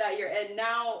job that you're in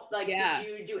now? Like, did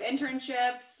you do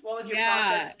internships? What was your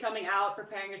process coming out,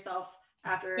 preparing yourself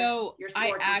after your sports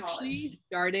I actually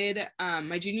started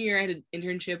my junior year. I had an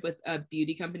internship with a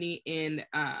beauty company in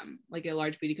like a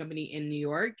large beauty company in New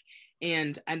York,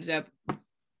 and ended up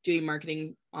doing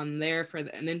marketing on there for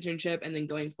an internship and then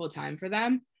going full time for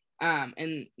them.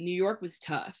 And New York was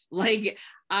tough. Like,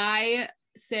 I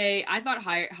thought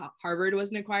Harvard was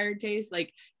an acquired taste.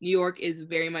 Like, New York is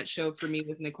very much so for me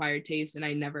was an acquired taste, and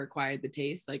I never acquired the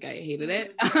taste. Like, I hated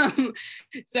it.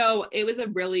 So it was a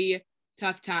really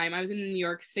tough time. I was in New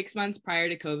York 6 months prior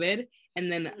to COVID,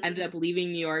 and then ended up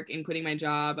leaving New York and quitting my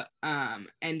job,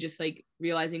 and just like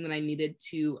realizing that I needed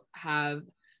to have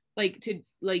to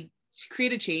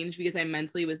create a change because I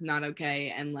mentally was not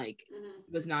okay and like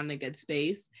was not in a good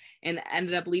space, and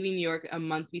ended up leaving New York a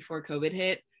month before COVID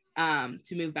hit,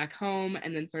 to move back home,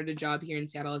 and then started a job here in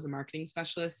Seattle as a marketing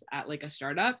specialist at like a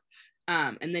startup.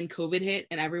 And then COVID hit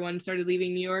and everyone started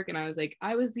leaving New York, and I was like,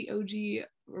 I was the OG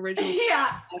original.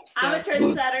 Yeah, I'm a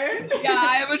trendsetter.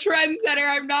 Yeah, I'm a trendsetter.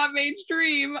 I'm not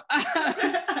mainstream.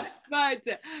 But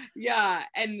yeah,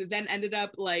 and then ended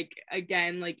up like,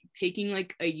 again, like taking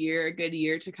like a good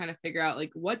year to kind of figure out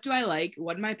like, what do I like?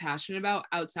 What am I passionate about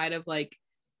outside of like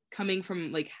coming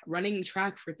from like running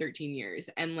track for 13 years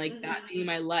and like that being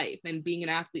my life and being an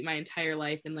athlete my entire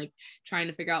life and like trying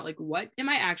to figure out like what am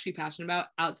I actually passionate about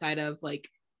outside of like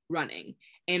running,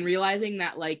 and realizing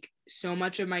that like so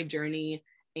much of my journey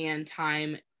and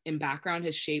time and background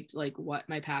has shaped like what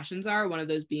my passions are, one of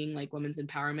those being like women's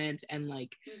empowerment and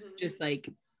like just like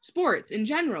sports in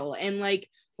general and like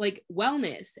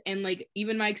wellness and like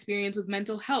even my experience with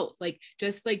mental health, like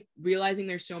just like realizing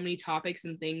there's so many topics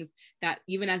and things that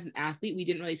even as an athlete we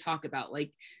didn't really talk about,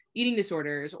 like eating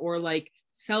disorders or like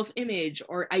self-image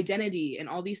or identity and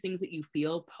all these things that you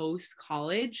feel post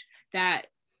college, that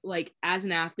like as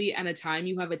an athlete at a time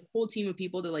you have a whole team of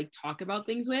people to like talk about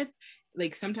things with,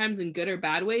 like sometimes in good or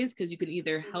bad ways, because you can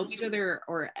either help each other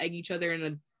or egg each other in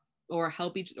a, or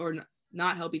help each or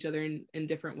not help each other in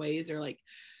different ways, or like,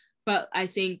 but I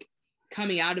think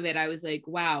coming out of it I was like,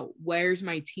 wow, where's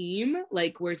my team,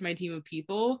 like where's my team of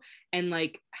people, and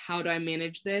like how do I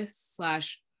manage this,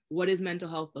 slash what does mental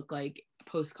health look like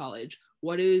post college,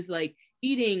 what is like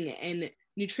eating and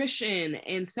nutrition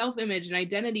and self-image and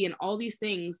identity and all these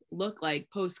things look like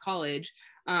post-college.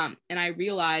 And I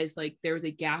realized like there was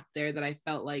a gap there that I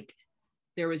felt like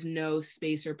there was no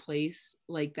space or place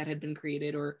like that had been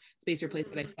created, or space or place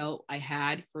that I felt I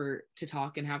had for to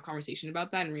talk and have conversation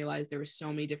about that, and realized there were so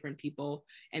many different people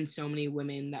and so many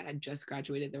women that had just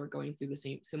graduated that were going through the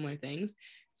same similar things.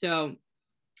 So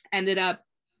ended up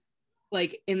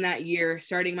like in that year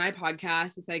starting my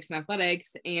podcast, Aesthetics and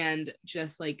Athletics, and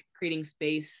just like creating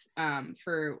space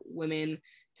for women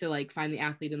to like find the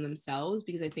athlete in themselves,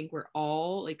 because I think we're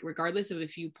all like, regardless of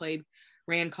if you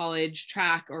ran college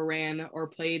track or ran or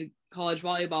played college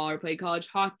volleyball or played college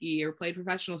hockey or played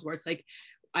professional sports, like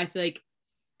I feel like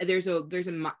there's a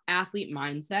athlete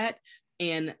mindset,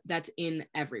 and that's in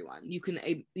everyone. You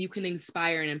can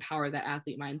inspire and empower that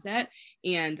athlete mindset.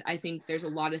 And I think there's a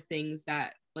lot of things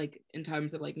that like in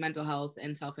terms of like mental health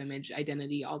and self-image,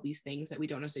 identity, all these things that we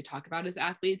don't necessarily talk about as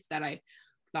athletes, that I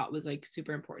thought was like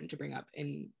super important to bring up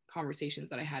in conversations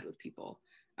that I had with people.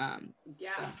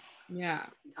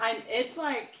 It's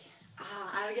like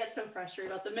I get so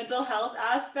frustrated about the mental health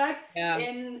aspect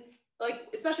in like,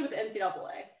 especially with the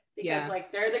NCAA, because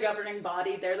like they're the governing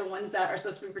body, they're the ones that are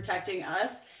supposed to be protecting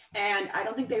us, and I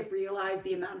don't think they realize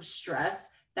the amount of stress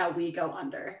that we go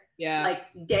under. Like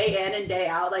day in and day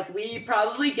out, like we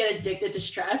probably get addicted to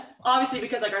stress, obviously,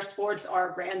 because like our sports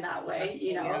are ran that way,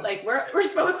 you know, like we're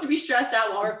supposed to be stressed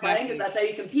out while we're playing, because that's how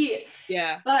you compete.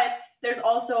 But there's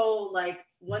also like,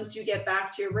 once you get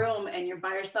back to your room and you're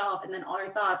by yourself, and then all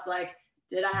your thoughts like,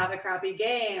 did I have a crappy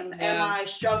game? Am I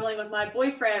struggling with my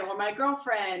boyfriend or my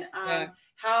girlfriend?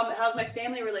 How's my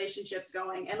family relationships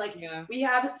going? And like, we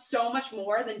have so much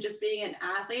more than just being an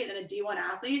athlete and a D1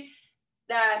 athlete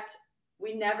that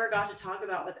we never got to talk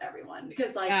about with everyone,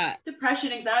 because like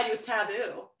depression, anxiety was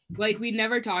taboo. Like we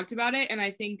never talked about it. And I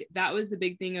think that was the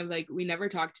big thing of like, we never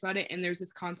talked about it. And there's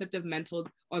this concept of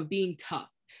being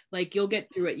tough. Like you'll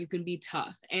get through it. You can be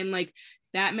tough. And like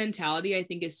that mentality, I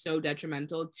think, is so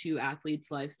detrimental to athletes'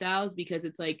 lifestyles, because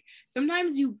it's like,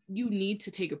 sometimes you need to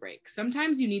take a break.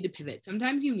 Sometimes you need to pivot.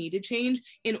 Sometimes you need to change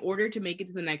in order to make it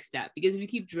to the next step. Because if you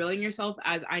keep drilling yourself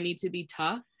as I need to be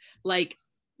tough, like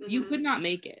you could not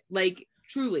make it. Like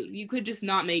truly, you could just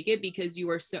not make it, because you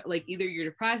are so like, either you're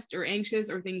depressed or anxious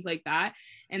or things like that.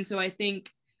 And so I think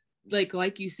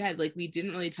like you said, like we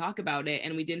didn't really talk about it,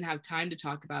 and we didn't have time to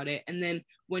talk about it. And then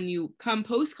when you come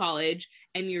post college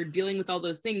and you're dealing with all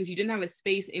those things, you didn't have a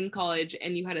space in college,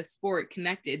 and you had a sport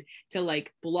connected to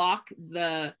like block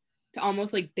to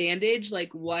almost like bandage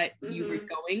like what you were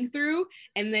going through.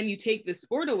 And then you take the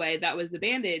sport away, that was the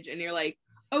bandage, and you're like,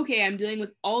 okay, I'm dealing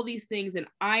with all these things, and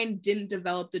I didn't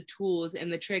develop the tools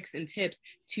and the tricks and tips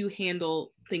to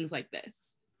handle things like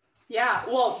this. Yeah,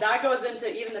 well, that goes into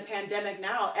even the pandemic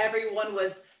now. Everyone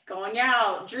was going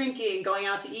out, drinking, going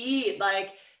out to eat, like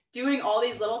doing all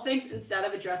these little things instead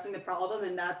of addressing the problem.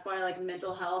 And that's why like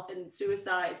mental health and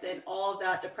suicides and all of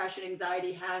that depression,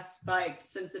 anxiety has spiked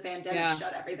since the pandemic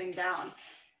shut everything down.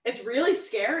 It's really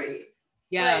scary.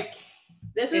 Like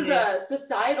this is a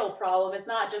societal problem. It's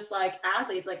not just like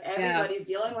athletes, like everybody's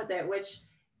dealing with it, which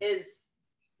is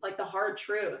like the hard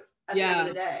truth at the end of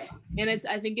the day. And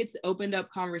I think it's opened up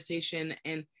conversation,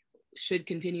 and should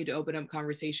continue to open up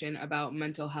conversation about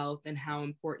mental health and how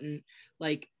important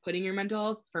like putting your mental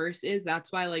health first is.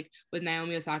 That's why like with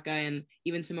Naomi Osaka and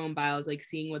even Simone Biles, like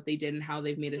seeing what they did and how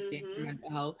they've made a stand for mental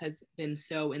health has been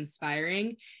so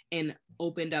inspiring and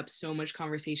opened up so much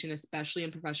conversation, especially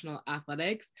in professional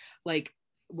athletics, like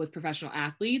with professional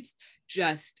athletes,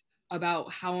 just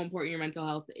about how important your mental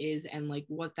health is and like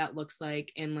what that looks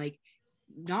like, and like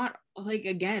not like,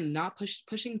 again, not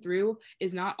pushing through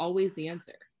is not always the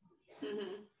answer.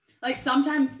 Mm-hmm. Like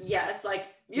sometimes, yes, like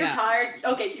you're tired.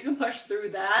 Okay, you can push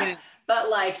through that. Yeah. But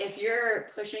like if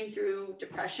you're pushing through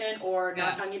depression or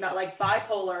not talking about like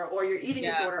bipolar or your eating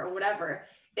disorder or whatever,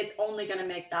 it's only going to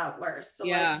make that worse. So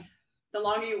like the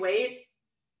longer you wait,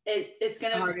 it's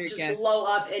going to just blow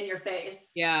up in your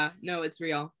face. Yeah, no, it's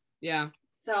real. Yeah.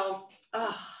 So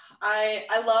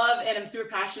I love and I'm super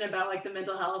passionate about like the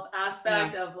mental health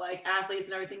aspect of like athletes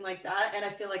and everything like that. And I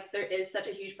feel like there is such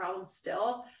a huge problem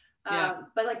still.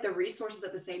 But like the resources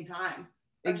at the same time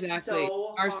are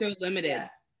so limited.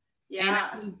 Yeah. And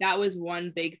I think that was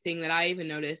one big thing that I even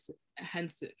noticed.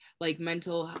 Hence, like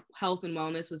mental health and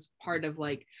wellness was part of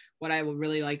like what I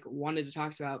really like wanted to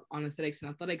talk about on aesthetics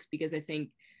and athletics, because I think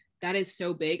that is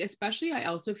so big. Especially, I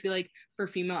also feel like for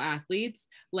female athletes,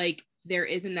 like there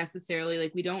isn't necessarily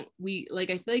like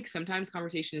I feel like sometimes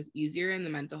conversation is easier in the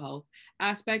mental health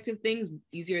aspect of things,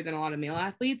 easier than a lot of male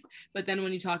athletes. But then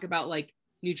when you talk about like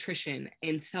nutrition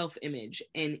and self-image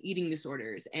and eating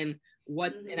disorders and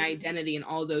what an identity and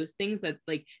all those things, that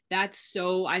like that's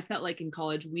so, I felt like in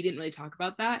college we didn't really talk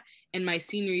about that. In my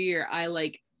senior year, I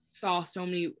like saw so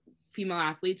many female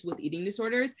athletes with eating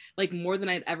disorders, like more than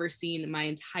I'd ever seen my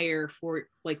entire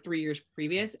 3 years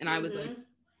previous. And I was like,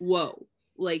 whoa,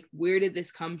 like where did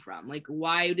this come from? Like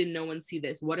why did no one see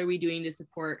this? What are we doing to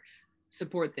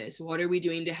support this? What are we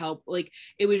doing to help? Like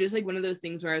it was just like one of those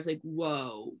things where I was like,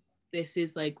 whoa, this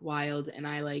is like wild. And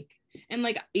I like, and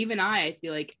like even I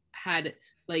feel like had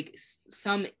like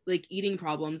some like eating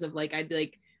problems of like, I'd be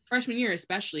like, freshman year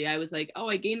especially, I was like, oh,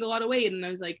 I gained a lot of weight, and I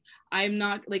was like, I'm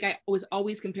not, like I was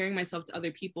always comparing myself to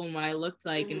other people and what I looked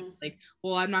like, and like,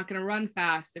 well, I'm not gonna run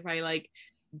fast if I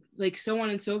like so on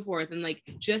and so forth. And like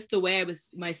just the way I was,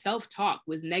 my self-talk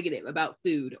was negative about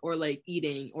food or like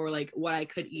eating or like what I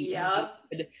could eat,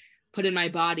 could put in my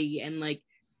body, and like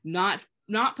not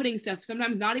putting stuff,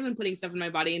 sometimes not even putting stuff in my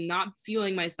body, and not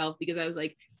feeling myself because I was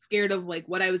like scared of like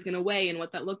what I was going to weigh and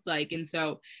what that looked like. And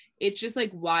so it's just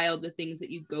like wild, the things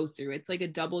that you go through. It's like a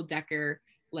double decker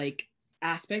like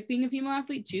aspect being a female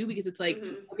athlete too, because it's like,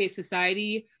 okay,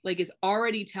 society like is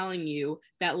already telling you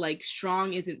that like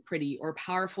strong isn't pretty or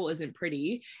powerful isn't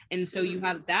pretty. And so you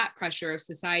have that pressure of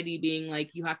society being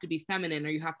like, you have to be feminine, or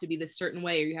you have to be this certain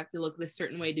way, or you have to look this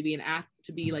certain way to be an athlete,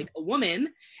 to be like a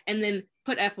woman. And then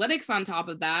put athletics on top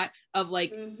of that, of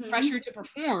like pressure to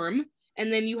perform.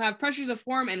 And then you have pressure to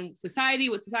perform and society,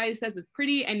 what society says is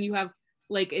pretty, and you have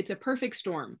like, it's a perfect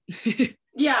storm.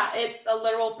 Yeah, it's a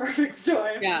literal perfect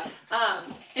storm. Yeah.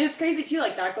 And it's crazy too,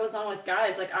 like that goes on with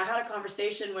guys. Like I had a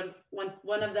conversation with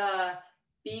one of the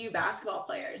BU basketball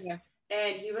players,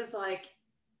 and he was like,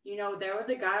 you know, there was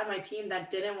a guy on my team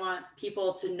that didn't want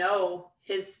people to know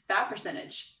his fat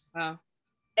percentage. Wow.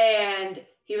 And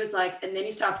he was like, and then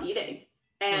he stopped eating,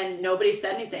 and nobody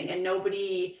said anything, and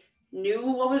nobody knew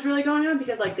what was really going on,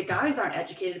 because like the guys aren't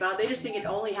educated about it. They just think it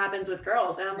only happens with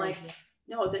girls. And I'm like,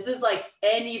 no, this is like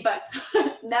anybody.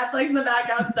 Netflix in the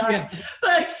background, sorry.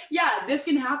 But yeah, this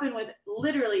can happen with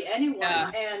literally anyone.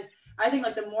 And I think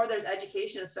like the more there's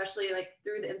education, especially like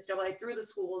through the NCAA, through the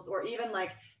schools, or even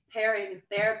like pairing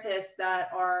therapists that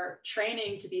are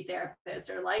training to be therapists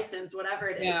or licensed, whatever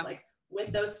it is, like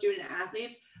with those student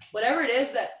athletes, whatever it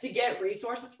is, that to get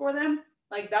resources for them,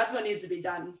 like that's what needs to be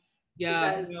done.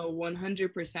 Yeah, because... no,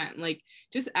 100%. Like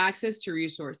just access to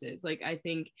resources, like I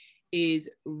think is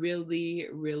really,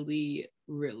 really,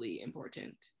 really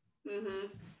important.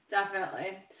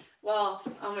 Definitely. Well,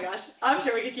 oh my gosh, I'm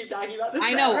sure we could keep talking about this.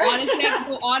 I know, honestly, I can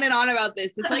go on and on about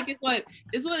this. This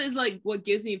is like what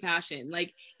gives me passion.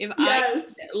 Like if I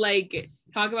like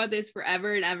talk about this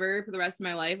forever and ever for the rest of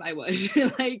my life, I would.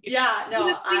 Like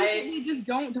we just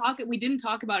don't talk. We didn't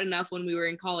talk about enough when we were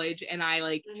in college, and I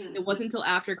like it wasn't until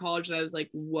after college that I was like,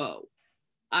 whoa,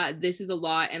 this is a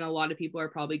lot, and a lot of people are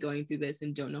probably going through this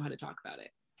and don't know how to talk about it.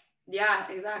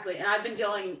 Yeah, exactly. And I've been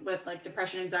dealing with like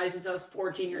depression, anxiety since I was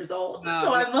 14 years old. Wow.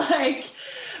 So I'm like,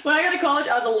 when I got to college,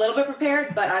 I was a little bit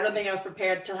prepared, but I don't think I was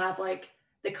prepared to have like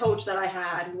the coach that I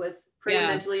had who was pretty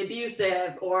mentally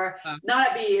abusive, or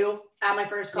not at BU at my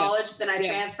first college. Then I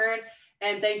transferred,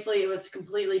 and thankfully it was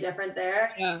completely different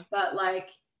there. But like,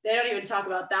 they don't even talk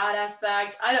about that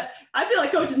aspect. I feel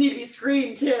like coaches need to be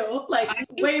screened too, like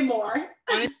way more.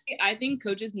 Honestly, I think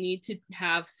coaches need to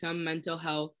have some mental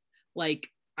health, like,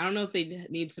 I don't know if they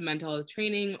need some mental health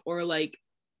training, or like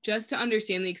just to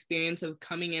understand the experience of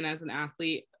coming in as an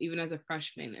athlete, even as a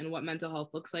freshman, and what mental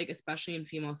health looks like, especially in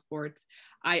female sports.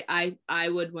 I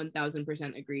would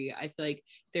 1000% agree. I feel like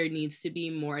there needs to be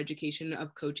more education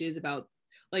of coaches about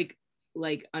like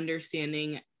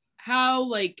understanding how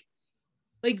like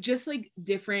like just like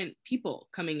different people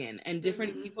coming in, and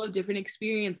different people have different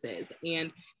experiences,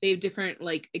 and they have different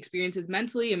like experiences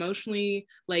mentally, emotionally.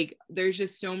 Like there's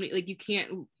just so many, like you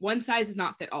can't, one size does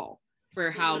not fit all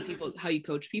for how you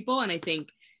coach people. And I think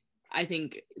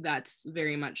that's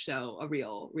very much so a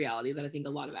real reality that I think a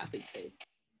lot of athletes face.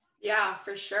 Yeah,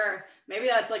 for sure. Maybe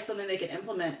that's like something they can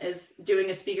implement, is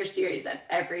doing a speaker series at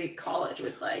every college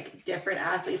with like different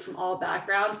athletes from all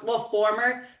backgrounds. Well,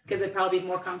 former, because they'd probably be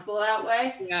more comfortable that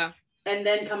way. Yeah. And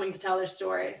then coming to tell their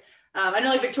story. I know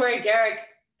like Victoria Garrick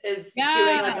is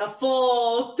doing like a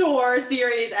full tour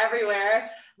series everywhere.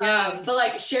 But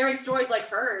like sharing stories like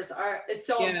hers it's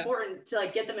so important to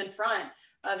like get them in front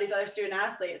of these other student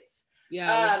athletes.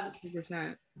 Yeah,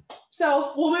 100%.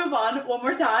 So we'll move on one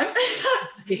more time.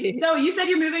 So you said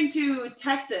you're moving to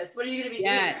Texas. What are you going to be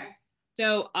doing there?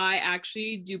 So I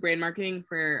actually do brand marketing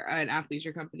for an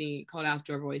athleisure company called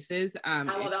Outdoor Voices. I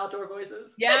love Outdoor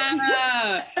Voices.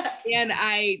 Yeah. And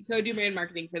I do brand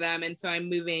marketing for them. And so I'm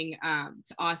moving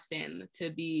to Austin to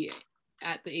be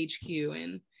at the HQ,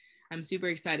 and I'm super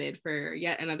excited for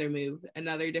yet another move,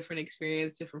 another different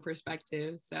experience, different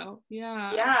perspectives. So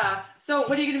yeah. So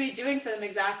what are you going to be doing for them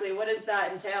exactly? What does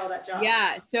that entail, that job?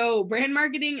 Yeah. So brand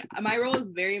marketing, my role is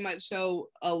very much so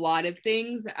a lot of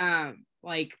things.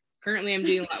 Like currently I'm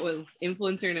doing a lot with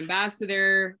influencer and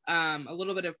ambassador, a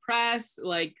little bit of press,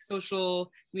 like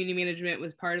social community management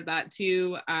was part of that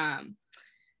too.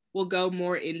 We'll go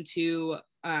more into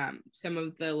some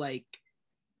of the like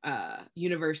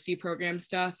university program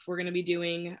stuff we're going to be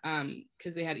doing,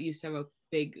 because they used to have a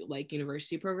big like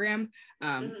university program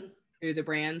through the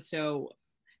brand. So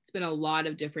it's been a lot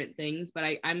of different things, but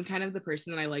I'm kind of the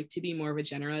person that I like to be more of a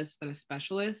generalist than a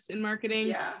specialist in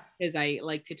marketing, because I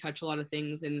like to touch a lot of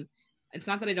things. And it's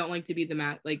not that I don't like to be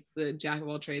the jack of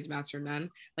all trades, master of none.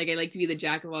 Like I like to be the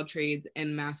jack of all trades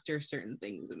and master certain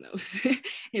things in those.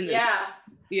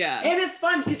 Yeah. And it's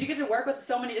fun because you get to work with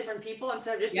so many different people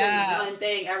instead of just doing one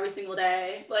thing every single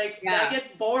day. Like that gets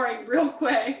boring real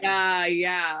quick.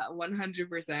 Yeah,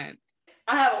 100%.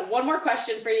 I have one more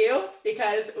question for you,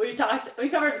 because we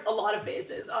covered a lot of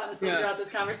bases, honestly, throughout this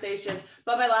conversation.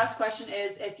 But my last question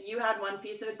is, if you had one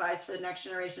piece of advice for the next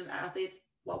generation of athletes,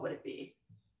 what would it be?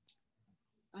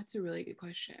 That's a really good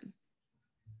question.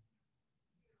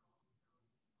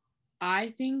 I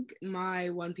think my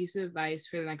one piece of advice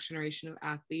for the next generation of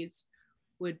athletes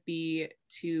would be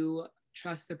to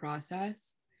trust the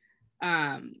process.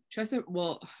 Two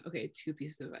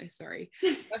pieces of advice, sorry.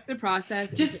 Trust the process.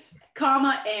 Just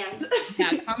comma and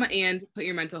put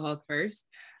your mental health first.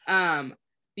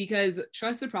 Because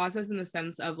trust the process in the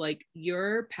sense of like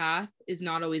your path is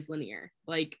not always linear.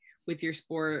 Like with your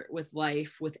sport, with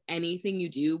life, with anything you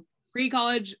do,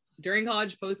 pre-college, during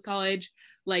college, post-college,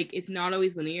 like it's not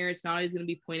always linear. It's not always going to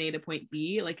be point A to point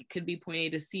B. Like it could be point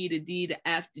A to C to D to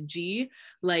F to G,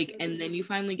 like, and then you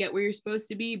finally get where you're supposed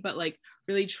to be. But like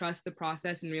really trust the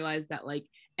process and realize that like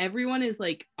everyone is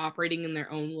like operating in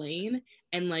their own lane,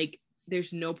 and like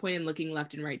there's no point in looking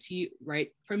left and right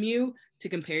from you to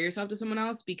compare yourself to someone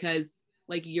else, because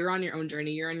like you're on your own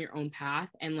journey, you're on your own path,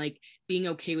 and like being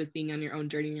okay with being on your own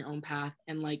journey, your own path,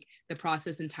 and like the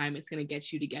process and time it's going to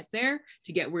get you to get there,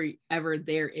 to get wherever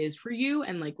there is for you,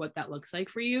 and like what that looks like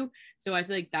for you. So I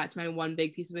feel like that's my one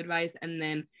big piece of advice. And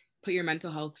then put your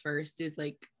mental health first is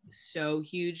like so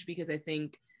huge, because I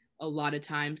think a lot of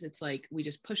times it's like we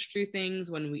just push through things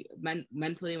when we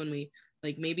mentally, when we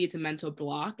like maybe it's a mental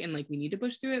block and like we need to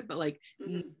push through it, but like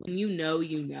when you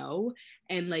know,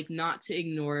 and like not to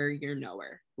ignore your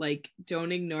knower. Like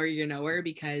don't ignore your knower,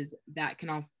 because that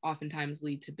can oftentimes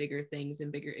lead to bigger things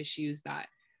and bigger issues that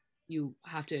you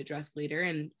have to address later.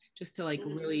 And just to like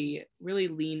really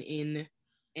lean in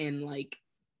and like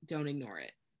don't ignore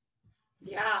it.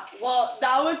 Yeah, well,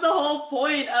 that was the whole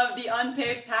point of the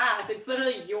Unpaved Path. It's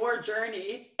literally your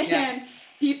journey and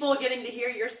people getting to hear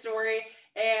your story.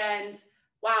 And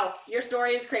wow, your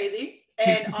story is crazy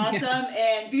and awesome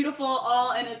and beautiful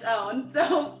all in its own.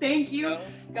 So thank you,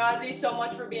 Ngozi, so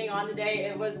much for being on today.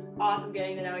 It was awesome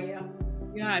getting to know you.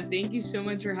 Yeah, thank you so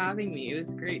much for having me. It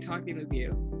was great talking with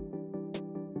you.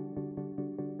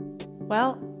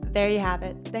 Well, there you have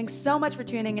it. Thanks so much for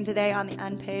tuning in today on the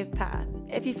Unpaved Path.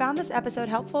 If you found this episode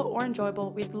helpful or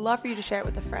enjoyable, we'd love for you to share it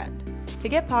with a friend. To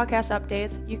get podcast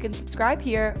updates, you can subscribe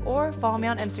here or follow me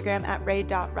on Instagram at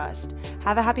ray.rust.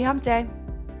 Have a happy hump day.